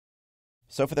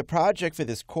So for the project for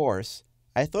this course,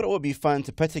 I thought it would be fun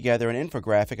to put together an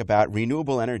infographic about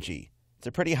renewable energy. It's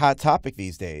a pretty hot topic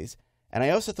these days, and I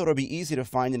also thought it would be easy to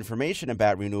find information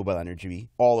about renewable energy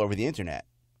all over the internet.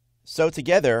 So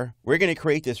together, we're going to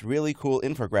create this really cool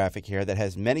infographic here that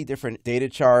has many different data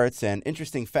charts and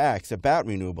interesting facts about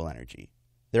renewable energy.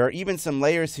 There are even some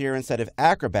layers here inside of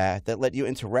Acrobat that let you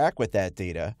interact with that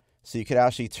data, so you could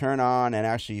actually turn on and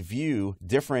actually view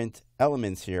different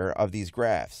elements here of these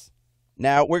graphs.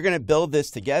 Now, we're going to build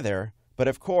this together, but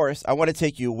of course, I want to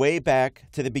take you way back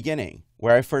to the beginning,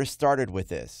 where I first started with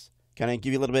this. Kind of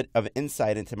give you a little bit of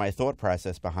insight into my thought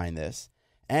process behind this,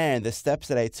 and the steps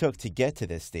that I took to get to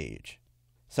this stage.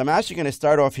 So I'm actually going to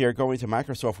start off here going to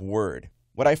Microsoft Word.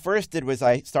 What I first did was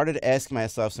I started asking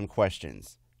myself some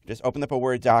questions. Just opened up a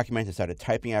Word document and started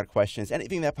typing out questions,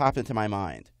 anything that popped into my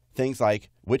mind. Things like,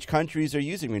 which countries are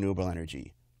using renewable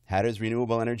energy? How does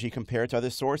renewable energy compare to other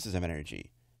sources of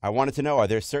energy? I wanted to know, are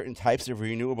there certain types of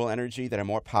renewable energy that are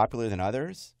more popular than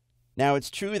others? Now,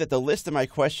 it's true that the list of my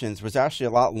questions was actually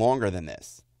a lot longer than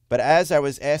this. But as I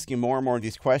was asking more and more of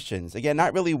these questions, again,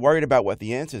 not really worried about what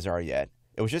the answers are yet,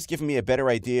 it was just giving me a better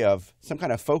idea of some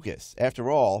kind of focus. After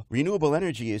all, renewable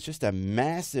energy is just a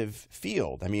massive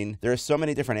field. I mean, there are so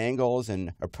many different angles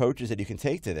and approaches that you can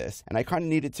take to this, and I kind of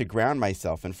needed to ground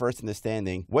myself in first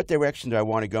understanding what direction do I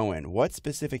want to go in? What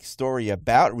specific story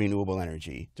about renewable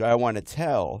energy do I want to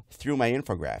tell through my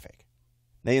infographic?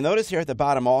 Now, you'll notice here at the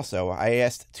bottom also, I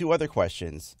asked two other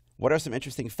questions. What are some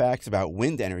interesting facts about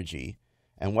wind energy?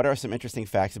 And what are some interesting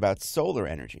facts about solar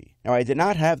energy? Now, I did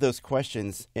not have those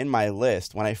questions in my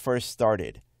list when I first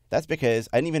started. That's because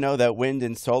I didn't even know that wind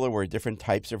and solar were different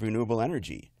types of renewable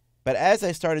energy. But as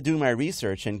I started doing my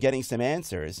research and getting some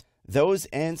answers, those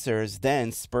answers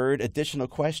then spurred additional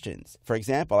questions. For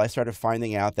example, I started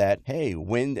finding out that, hey,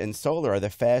 wind and solar are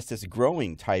the fastest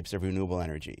growing types of renewable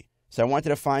energy. So I wanted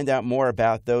to find out more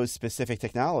about those specific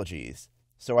technologies.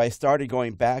 So I started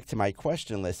going back to my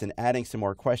question list and adding some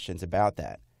more questions about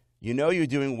that. You know you're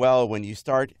doing well when you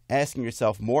start asking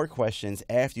yourself more questions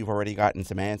after you've already gotten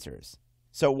some answers.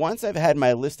 So once I've had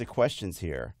my list of questions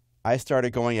here, I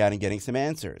started going out and getting some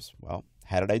answers. Well,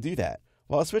 how did I do that?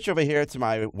 Well, I'll switch over here to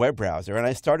my web browser, and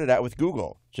I started out with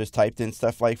Google. Just typed in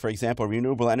stuff like, for example,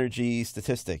 renewable energy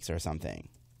statistics or something.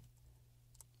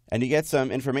 And you get some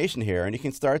information here, and you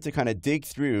can start to kind of dig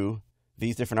through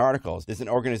these different articles. There's an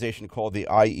organization called the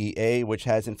IEA, which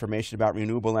has information about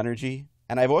renewable energy.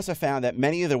 And I've also found that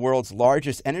many of the world's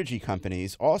largest energy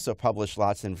companies also publish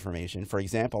lots of information. For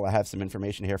example, I have some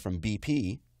information here from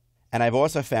BP. And I've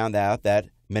also found out that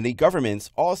many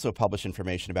governments also publish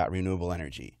information about renewable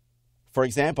energy. For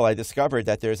example, I discovered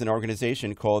that there's an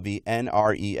organization called the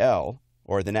NREL,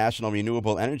 or the National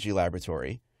Renewable Energy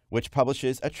Laboratory, which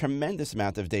publishes a tremendous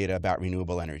amount of data about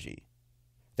renewable energy.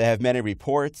 They have many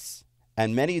reports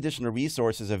and many additional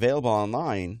resources available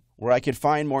online where I could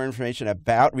find more information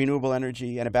about renewable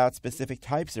energy and about specific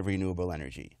types of renewable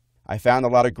energy. I found a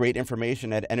lot of great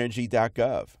information at energy.gov.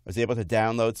 I was able to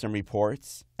download some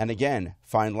reports and again,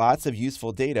 find lots of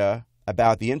useful data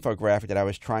about the infographic that I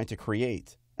was trying to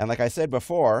create. And like I said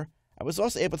before, I was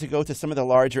also able to go to some of the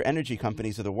larger energy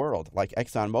companies of the world, like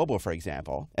ExxonMobil, for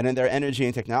example. And in their energy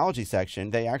and technology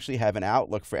section, they actually have an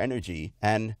outlook for energy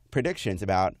and predictions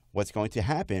about what's going to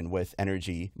happen with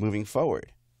energy moving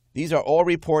forward. These are all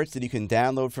reports that you can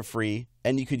download for free,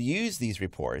 and you could use these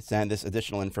reports and this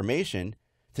additional information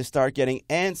to start getting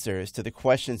answers to the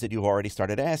questions that you've already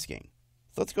started asking.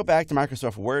 So let's go back to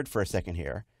Microsoft Word for a second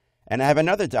here. And I have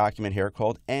another document here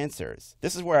called Answers.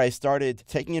 This is where I started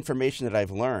taking information that I've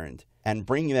learned and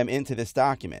bringing them into this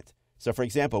document. So for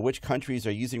example, which countries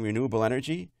are using renewable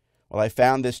energy? Well, I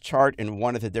found this chart in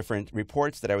one of the different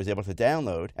reports that I was able to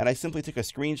download, and I simply took a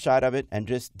screenshot of it and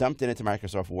just dumped it into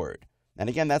Microsoft Word. And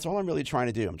again, that's all I'm really trying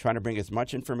to do. I'm trying to bring as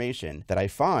much information that I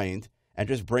find and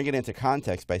just bring it into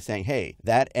context by saying, hey,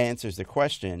 that answers the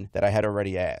question that I had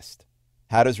already asked.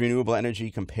 How does renewable energy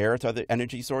compare to other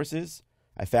energy sources?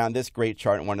 I found this great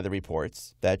chart in one of the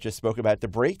reports that just spoke about the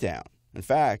breakdown. In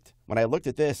fact, when I looked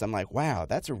at this, I'm like, wow,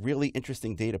 that's a really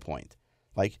interesting data point.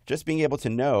 Like just being able to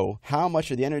know how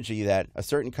much of the energy that a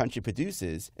certain country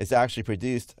produces is actually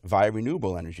produced via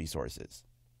renewable energy sources.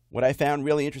 What I found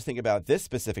really interesting about this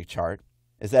specific chart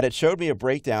is that it showed me a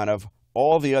breakdown of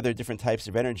all the other different types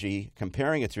of energy,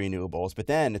 comparing it to renewables, but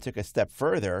then it took a step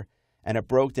further and it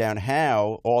broke down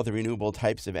how all the renewable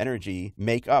types of energy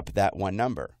make up that one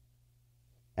number.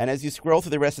 And as you scroll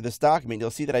through the rest of this document, you'll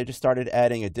see that I just started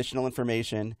adding additional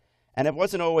information. And it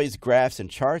wasn't always graphs and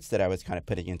charts that I was kind of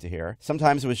putting into here.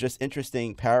 Sometimes it was just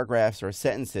interesting paragraphs or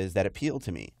sentences that appealed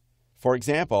to me. For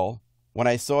example, When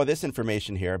I saw this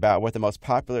information here about what the most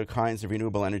popular kinds of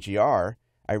renewable energy are,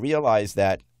 I realized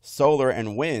that solar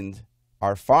and wind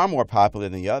are far more popular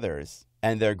than the others,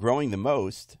 and they're growing the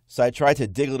most, so I tried to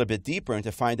dig a little bit deeper and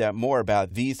to find out more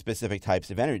about these specific types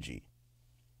of energy.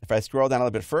 If I scroll down a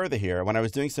little bit further here, when I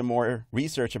was doing some more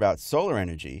research about solar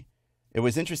energy, it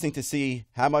was interesting to see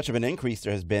how much of an increase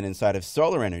there has been inside of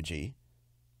solar energy.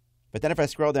 But then if I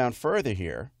scroll down further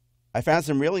here, I found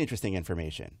some really interesting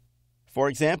information. For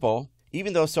example,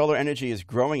 even though solar energy is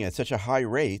growing at such a high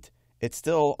rate, it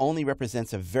still only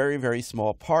represents a very, very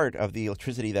small part of the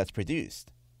electricity that's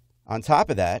produced. On top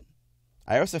of that,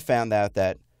 I also found out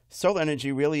that solar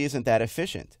energy really isn't that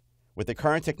efficient. With the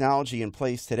current technology in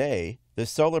place today, the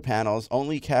solar panels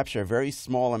only capture a very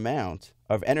small amount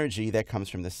of energy that comes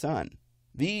from the sun.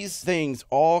 These things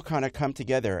all kind of come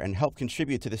together and help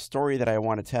contribute to the story that I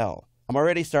want to tell. I'm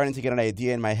already starting to get an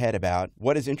idea in my head about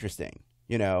what is interesting.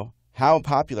 How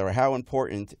popular or how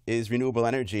important is renewable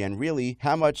energy, and really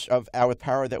how much of our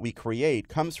power that we create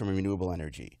comes from renewable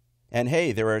energy. And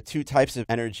hey, there are two types of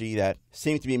energy that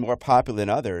seem to be more popular than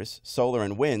others, solar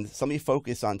and wind, so let me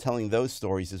focus on telling those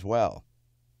stories as well.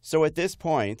 So at this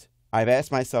point, I've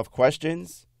asked myself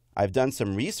questions, I've done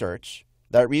some research,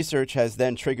 that research has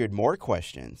then triggered more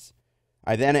questions.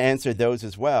 I then answered those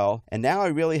as well, and now I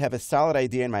really have a solid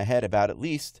idea in my head about at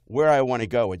least where I want to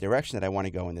go, a direction that I want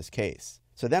to go in this case.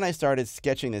 So then I started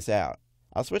sketching this out.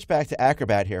 I'll switch back to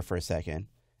Acrobat here for a second,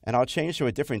 and I'll change to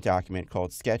a different document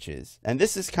called Sketches. And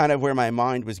this is kind of where my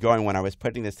mind was going when I was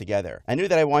putting this together. I knew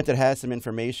that I wanted to have some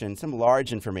information, some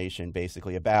large information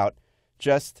basically, about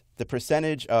just the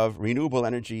percentage of renewable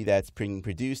energy that's being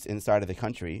produced inside of the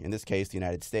country, in this case the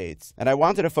United States. And I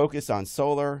wanted to focus on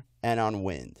solar and on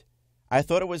wind. I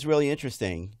thought it was really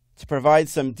interesting to provide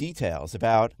some details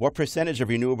about what percentage of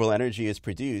renewable energy is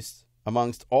produced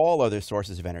amongst all other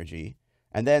sources of energy,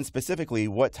 and then specifically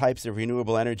what types of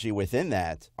renewable energy within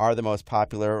that are the most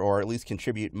popular or at least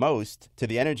contribute most to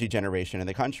the energy generation in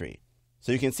the country.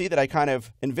 So you can see that I kind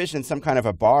of envisioned some kind of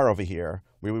a bar over here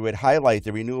where we would highlight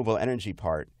the renewable energy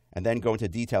part and then go into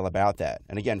detail about that,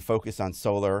 and again focus on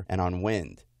solar and on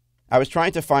wind. I was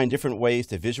trying to find different ways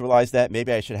to visualize that.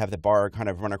 Maybe I should have the bar kind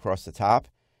of run across the top.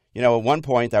 At one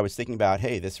point I was thinking about,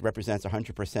 hey, this represents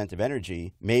 100% of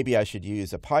energy. Maybe I should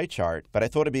use a pie chart, but I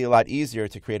thought it'd be a lot easier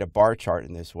to create a bar chart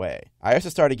in this way. I also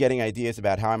started getting ideas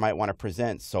about how I might want to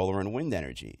present solar and wind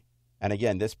energy. And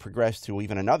again, this progressed to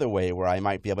even another way where I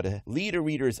might be able to lead a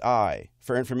reader's eye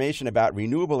for information about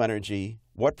renewable energy,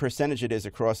 what percentage it is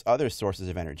across other sources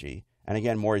of energy, and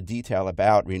again, more detail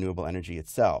about renewable energy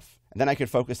itself. And then I could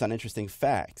focus on interesting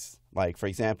facts, like, for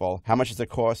example, how much does it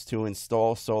cost to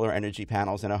install solar energy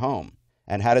panels in a home?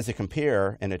 And how does it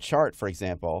compare in a chart, for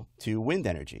example, to wind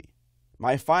energy?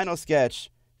 My final sketch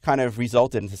kind of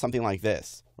resulted into something like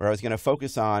this, where I was going to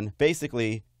focus on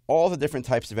basically all the different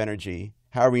types of energy,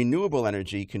 how renewable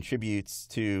energy contributes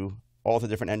to all the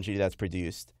different energy that's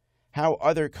produced, how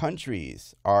other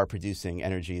countries are producing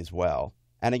energy as well,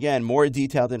 and again, more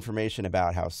detailed information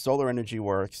about how solar energy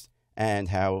works and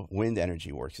how wind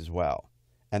energy works as well.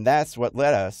 And that's what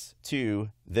led us to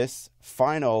this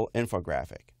final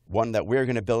infographic, one that we're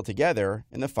going to build together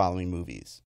in the following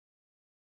movies.